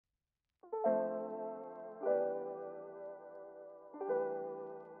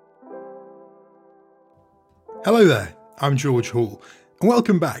Hello there, I'm George Hall, and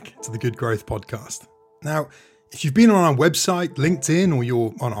welcome back to the Good Growth Podcast. Now, if you've been on our website, LinkedIn, or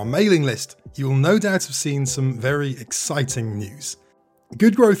you're on our mailing list, you will no doubt have seen some very exciting news.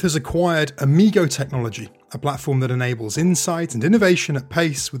 Good Growth has acquired Amigo Technology, a platform that enables insight and innovation at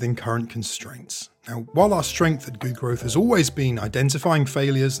pace within current constraints. Now, while our strength at Good Growth has always been identifying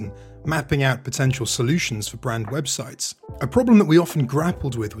failures and mapping out potential solutions for brand websites, a problem that we often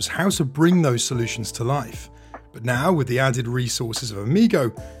grappled with was how to bring those solutions to life. But now, with the added resources of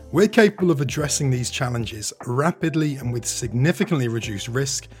Amigo, we're capable of addressing these challenges rapidly and with significantly reduced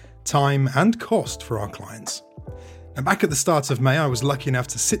risk, time, and cost for our clients. Now, back at the start of May, I was lucky enough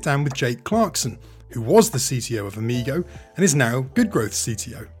to sit down with Jake Clarkson, who was the CTO of Amigo and is now Good Growth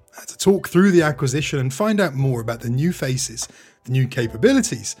CTO, to talk through the acquisition and find out more about the new faces, the new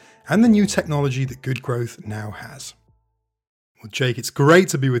capabilities, and the new technology that Good Growth now has. Well, Jake, it's great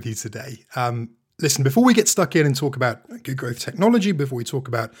to be with you today. Listen, before we get stuck in and talk about Good Growth Technology, before we talk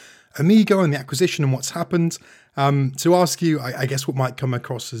about Amigo and the acquisition and what's happened, to ask you, I guess what might come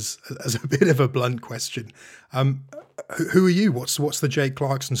across as a bit of a blunt question. Who are you? What's the Jake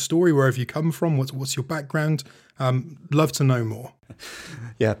Clarkson story? Where have you come from? What's your background? Love to know more.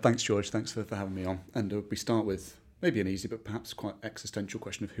 Yeah, thanks, George. Thanks for having me on. And we start with maybe an easy but perhaps quite existential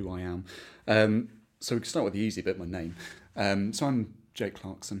question of who I am. So we can start with the easy bit, my name. So I'm Jake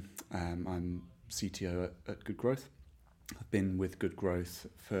Clarkson. I'm CTO at Good Growth. I've been with Good Growth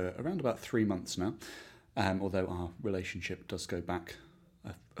for around about 3 months now, although our relationship does go back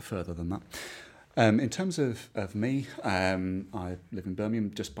further than that. In terms of me, I live in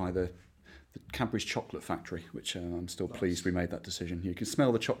Birmingham, just by the Cadbury's chocolate factory, which I'm still pleased we made that decision. You can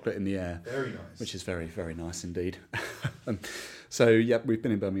smell the chocolate in the air. Very nice. Which is very, very nice indeed. So, yeah, we've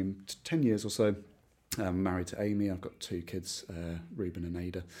been in Birmingham 10 years or so. I'm married to Amy. I've got 2 kids, Reuben and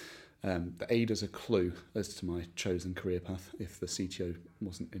Ada. The Ada's a clue as to my chosen career path, if the CTO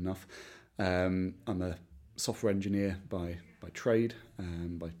wasn't enough. I'm a software engineer by trade,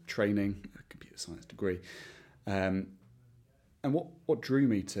 by training, a computer science degree. And what drew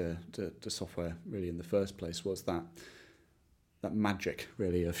me to software really in the first place was that magic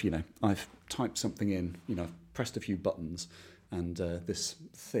really of, I've typed something in, I've pressed a few buttons, and this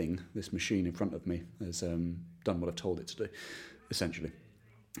machine in front of me has done what I've told it to do, essentially.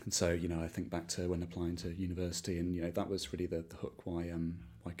 And so, I think back to when applying to university, and that was really the hook why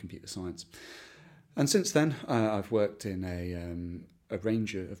computer science. And since then, I've worked in a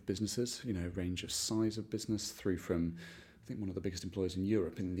range of businesses, a range of size of business, through from I think one of the biggest employers in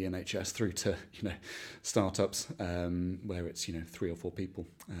Europe in the NHS, through to startups where it's 3 or 4 people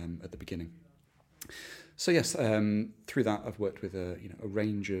at the beginning. So yes, through that I've worked with a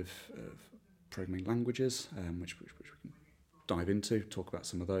range of programming languages, which we can dive into, talk about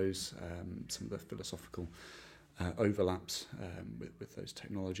some of those, some of the philosophical overlaps with those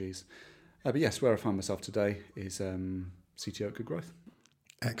technologies. But yes, where I find myself today is CTO at Good Growth.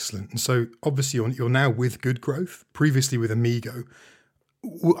 Excellent. And so obviously you're now with Good Growth, previously with Amigo.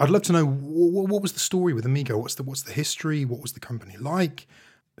 I'd love to know, what was the story with Amigo? What's the history? What was the company like?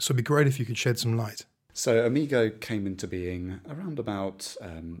 So it'd be great if you could shed some light. So Amigo came into being around about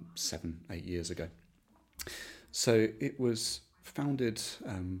 7-8 years ago. So it was founded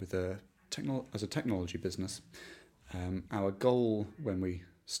as a technology business. Our goal when we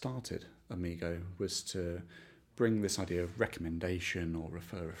started Amigo was to bring this idea of recommendation or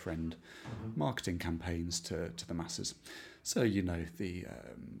refer a friend marketing campaigns to the masses. So, the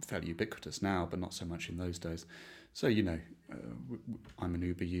fairly ubiquitous now, but not so much in those days. So, I'm an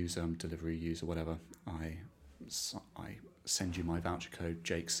Uber user, I'm a delivery user, whatever. I send you my voucher code,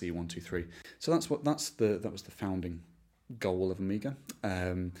 Jake C123. So that was the founding goal of Amigo.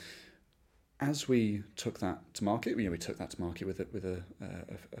 As we took that to market, we took that to market with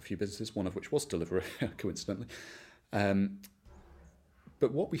a few businesses, one of which was Deliveroo, coincidentally.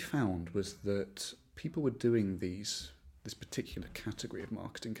 But what we found was that people were doing this particular category of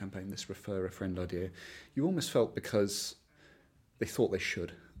marketing campaign, this refer a friend idea. You almost felt because they thought they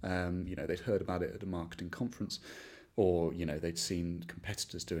should. They'd heard about it at a marketing conference, or they'd seen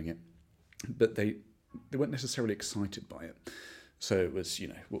competitors doing it, but they weren't necessarily excited by it. So it was,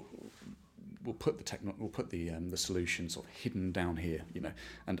 we'll put the solution sort of hidden down here,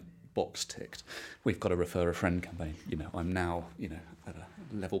 and box ticked. We've got a refer a friend campaign. I'm now, at a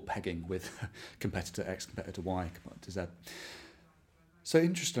level pegging with competitor X, competitor Y, competitor Z. So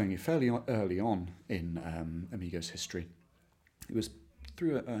interestingly, fairly early on in Amigo's history, it was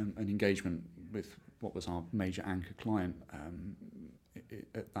through an engagement with what was our major anchor client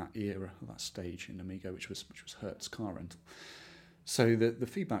at that era, at that stage in Amigo, which was Hertz Car Rental. So the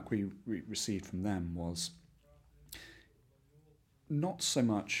feedback we received from them was not so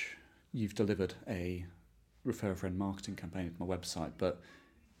much you've delivered a refer a friend marketing campaign to my website, but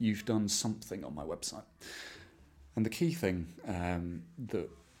you've done something on my website. And the key thing, the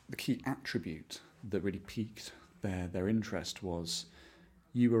key attribute that really piqued their interest was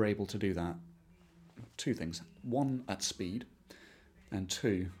you were able to do that. Two things: one, at speed, and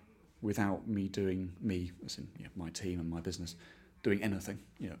two, without me, as in my team and my business, doing anything,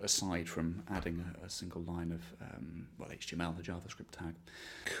 aside from adding a single line of HTML, the JavaScript tag.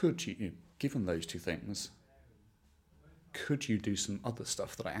 Could you, given those two things, could you do some other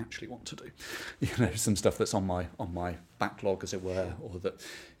stuff that I actually want to do? Some stuff that's on my backlog, as it were, or that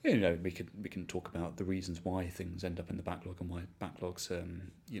we can talk about the reasons why things end up in the backlog and why backlogs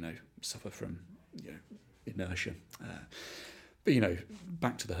suffer from inertia. But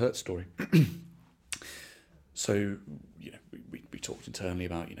back to the Hertz story. So we talked internally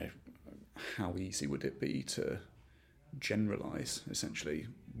about how easy would it be to generalize essentially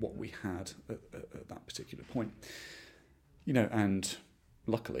what we had at that particular point. And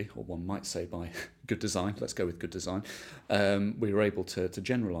luckily, or one might say by good design, let's go with good design, we were able to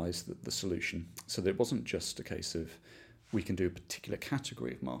generalise the solution so that it wasn't just a case of we can do a particular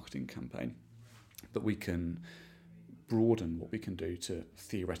category of marketing campaign, but we can broaden what we can do to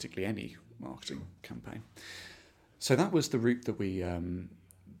theoretically any marketing campaign. So that was the route that we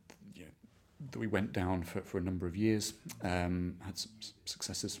went down for a number of years, had some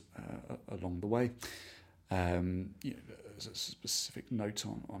successes along the way. As a specific note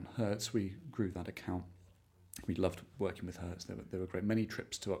on Hertz, we grew that account. We loved working with Hertz. There were great many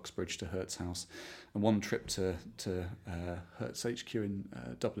trips to Uxbridge, to Hertz House, and one trip to Hertz HQ in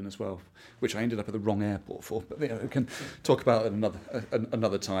Dublin as well, which I ended up at the wrong airport for. But we can talk about it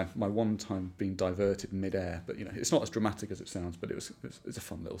another time. My one time being diverted mid-air, but it's not as dramatic as it sounds. But it's a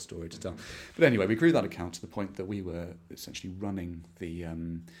fun little story to tell. But anyway, we grew that account to the point that we were essentially running the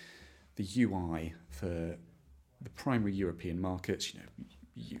UI for the primary European markets,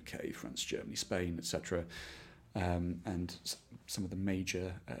 UK, France, Germany, Spain, etc., and some of the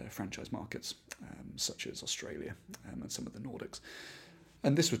major franchise markets, such as Australia and some of the Nordics.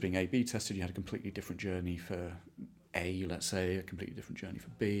 And this was being A/B tested. You had a completely different journey for A, let's say, a completely different journey for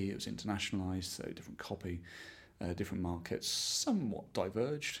B. It was internationalised, so different copy, different markets, somewhat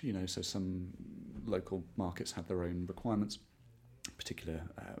diverged. So some local markets had their own requirements, particular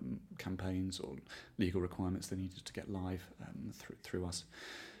campaigns or legal requirements they needed to get live through us.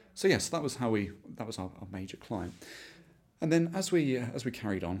 So yes, that was our major client. And then as we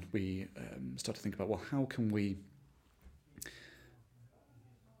carried on, we started to think about, well, how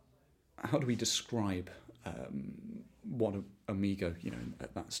do we describe what Amigo,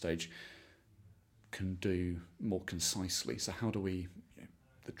 at that stage, can do more concisely? So how do we,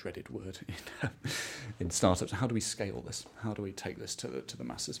 the dreaded word in startups, how do we scale this? How do we take this to the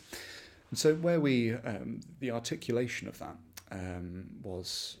masses? And so where the articulation of that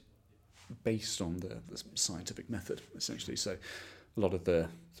was based on the scientific method, essentially. So a lot of the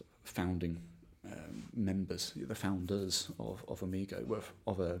founding members, the founders of Amigo, were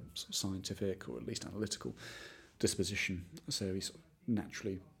of a scientific or at least analytical disposition. So we sort of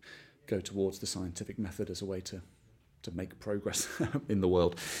naturally go towards the scientific method as a way to make progress in the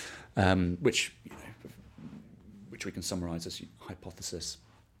world, which we can summarise as hypothesis,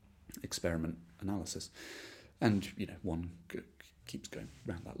 experiment, analysis, and one keeps going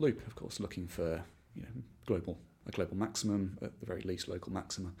around that loop. Of course, looking for a global maximum, at the very least local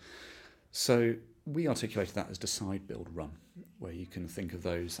maxima. So we articulated that as decide, build, run, where you can think of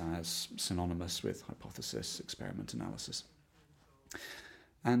those as synonymous with hypothesis, experiment, analysis.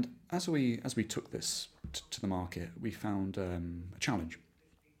 And as we took this to the market, we found a challenge,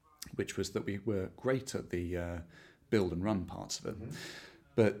 which was that we were great at the build and run parts of it,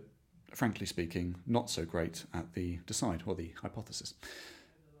 but frankly speaking, not so great at the decide or the hypothesis.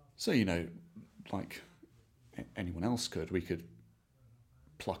 So, like anyone else could, we could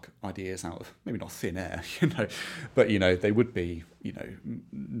pluck ideas out of maybe not thin air, but they would be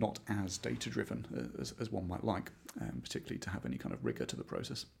not as data driven as one might like, particularly to have any kind of rigor to the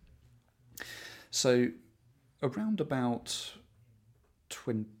process. So around about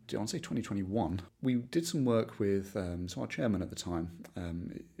 2021, we did some work with so our chairman at the time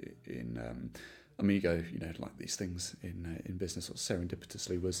in Amigo. Like these things in business, sort of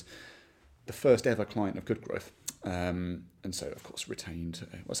serendipitously was the first ever client of Good Growth. And so, of course, retained.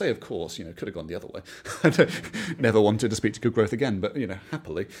 I say, of course, could have gone the other way. Never wanted to speak to Good Growth again, but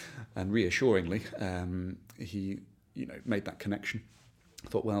happily and reassuringly, he made that connection. I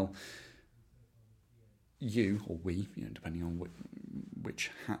thought, well, you or we, depending on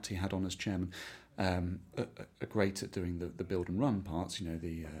which hat he had on as chairman, are great at doing the build and run parts,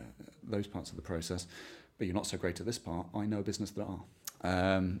 those parts of the process, but you're not so great at this part. I know a business that are.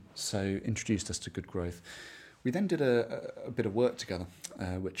 So introduced us to Good Growth. We then did a bit of work together,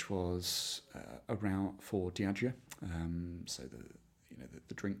 which was around for Diageo, so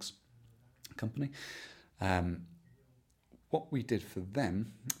the drinks company. What we did for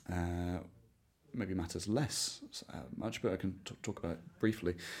them maybe matters less much, but I can talk about it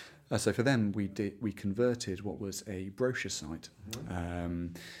briefly. So for them, we converted what was a brochure site,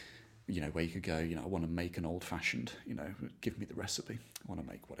 where you could go, I want to make an old-fashioned, give me the recipe. I want to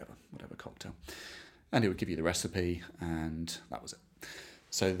make whatever cocktail. And it would give you the recipe, and that was it.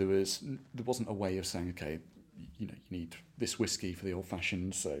 So there wasn't a way of saying, okay, you need this whiskey for the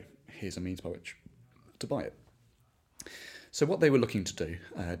old-fashioned, so here's a means by which to buy it. So what they were looking to do,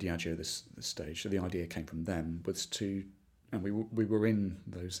 Diageo, this stage, so the idea came from them, was to, and we were in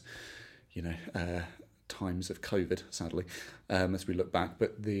those, times of COVID, sadly, as we look back.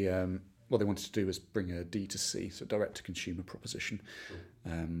 But what they wanted to do was bring a D2C, so direct-to-consumer proposition,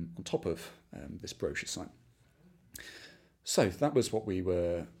 on top of this brochure site. So that was what we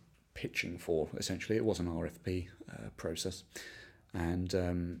were pitching for, essentially. It was an RFP process. And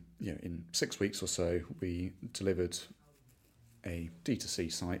in 6 weeks or so, we delivered a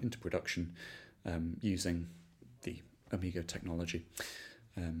D2C site into production using the Amigo technology.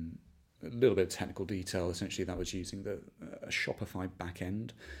 A little bit of technical detail. Essentially, that was using a Shopify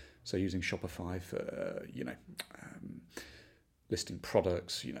backend. So using Shopify for listing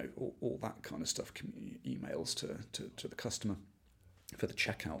products, all that kind of stuff, emails to the customer for the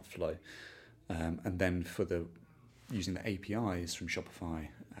checkout flow, and then for using the APIs from Shopify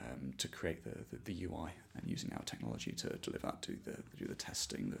to create the UI, and using our technology to deliver that, do the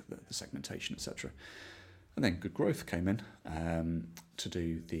testing, the segmentation, etc. And then Good Growth came in to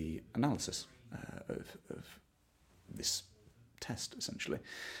do the analysis of this test, essentially.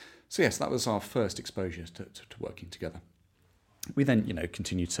 So yes, that was our first exposure to working together. We then,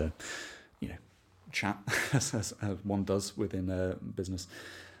 continued to, chat as one does within a business.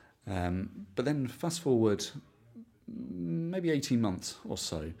 But then fast forward maybe 18 months or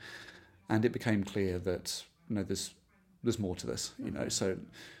so, and it became clear that there's more to this. So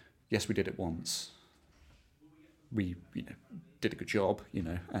yes, we did it once. We did a good job,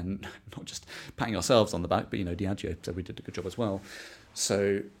 and not just patting ourselves on the back, but Diageo said we did a good job as well.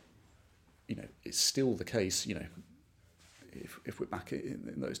 So it's still the case. If we're back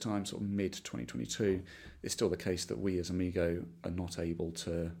in those times, sort of mid 2022, it's still the case that we as Amigo are not able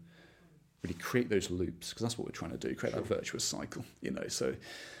to really create those loops, because that's what we're trying to do, create that virtuous cycle. So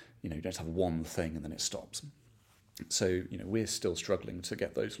you don't have one thing and then it stops. So we're still struggling to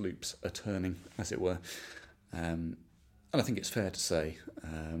get those loops a turning, as it were. And I think it's fair to say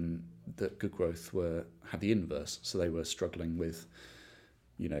that Good Growth had the inverse. So they were struggling with,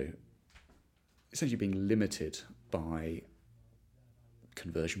 essentially being limited by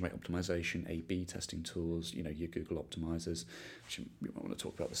conversion rate optimization, A/B testing tools, your Google optimizers, which we might want to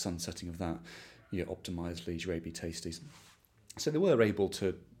talk about the sunsetting of that, your optimized leads, your A/B tasties. So they were able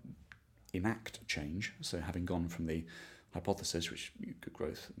to enact change. So having gone from the hypothesis, which Good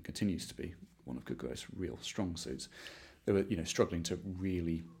Growth continues to be one of Good Growth's real strong suits, they were struggling to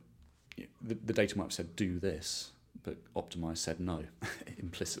really, the data might have said do this, but Optimize said no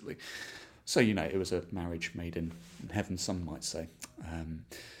implicitly. So it was a marriage made in heaven, some might say.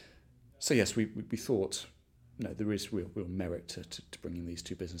 So yes, we thought there is real merit to bringing these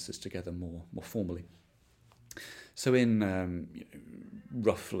two businesses together more formally. So in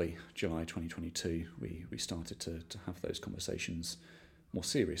roughly July 2022, we started to have those conversations more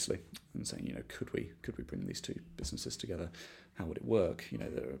seriously and saying, could we bring these two businesses together? How would it work?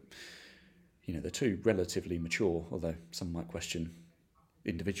 They're two relatively mature, although some might question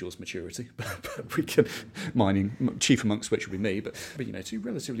individuals' maturity, but we can, mining chief amongst which will be me, but two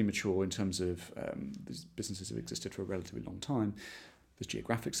relatively mature in terms of these businesses have existed for a relatively long time. There's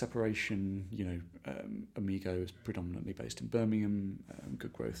geographic separation. Amigo is predominantly based in Birmingham,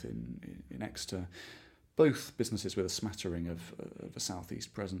 Good Growth in Exeter. Both businesses with a smattering of a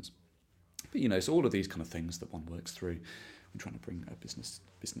southeast presence. But so all of these kind of things that one works through when trying to bring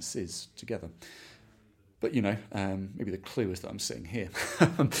businesses together. But maybe the clue is that I'm sitting here.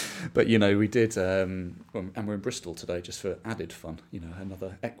 But we did, and we're in Bristol today just for added fun.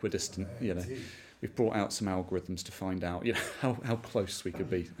 Another equidistant. We've brought out some algorithms to find out, how close we could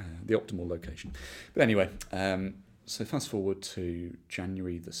be, the optimal location. But anyway, so fast forward to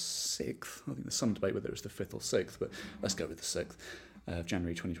January the 6th. I think there's some debate whether it was the 5th or 6th, but let's go with the 6th of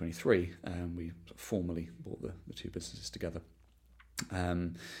January 2023. We formally brought the two businesses together.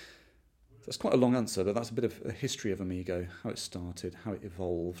 That's quite a long answer, but that's a bit of a history of Amigo, how it started, how it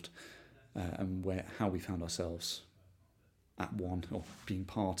evolved, and how we found ourselves at one, or being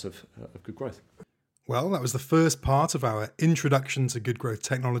part of Good Growth. Well, that was the first part of our Introduction to Good Growth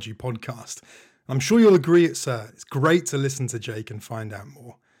Technology podcast. I'm sure you'll agree it's great to listen to Jake and find out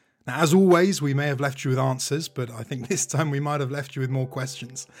more. Now, as always, we may have left you with answers, but I think this time we might have left you with more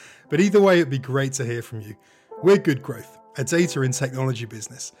questions. But either way, it'd be great to hear from you. We're Good Growth, a data and technology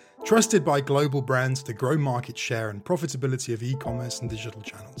business, trusted by global brands to grow market share and profitability of e-commerce and digital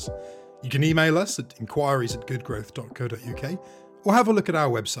channels. You can email us at inquiries@goodgrowth.co.uk or have a look at our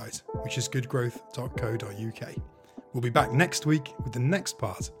website, which is goodgrowth.co.uk. We'll be back next week with the next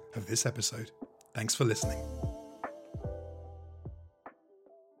part of this episode. Thanks for listening.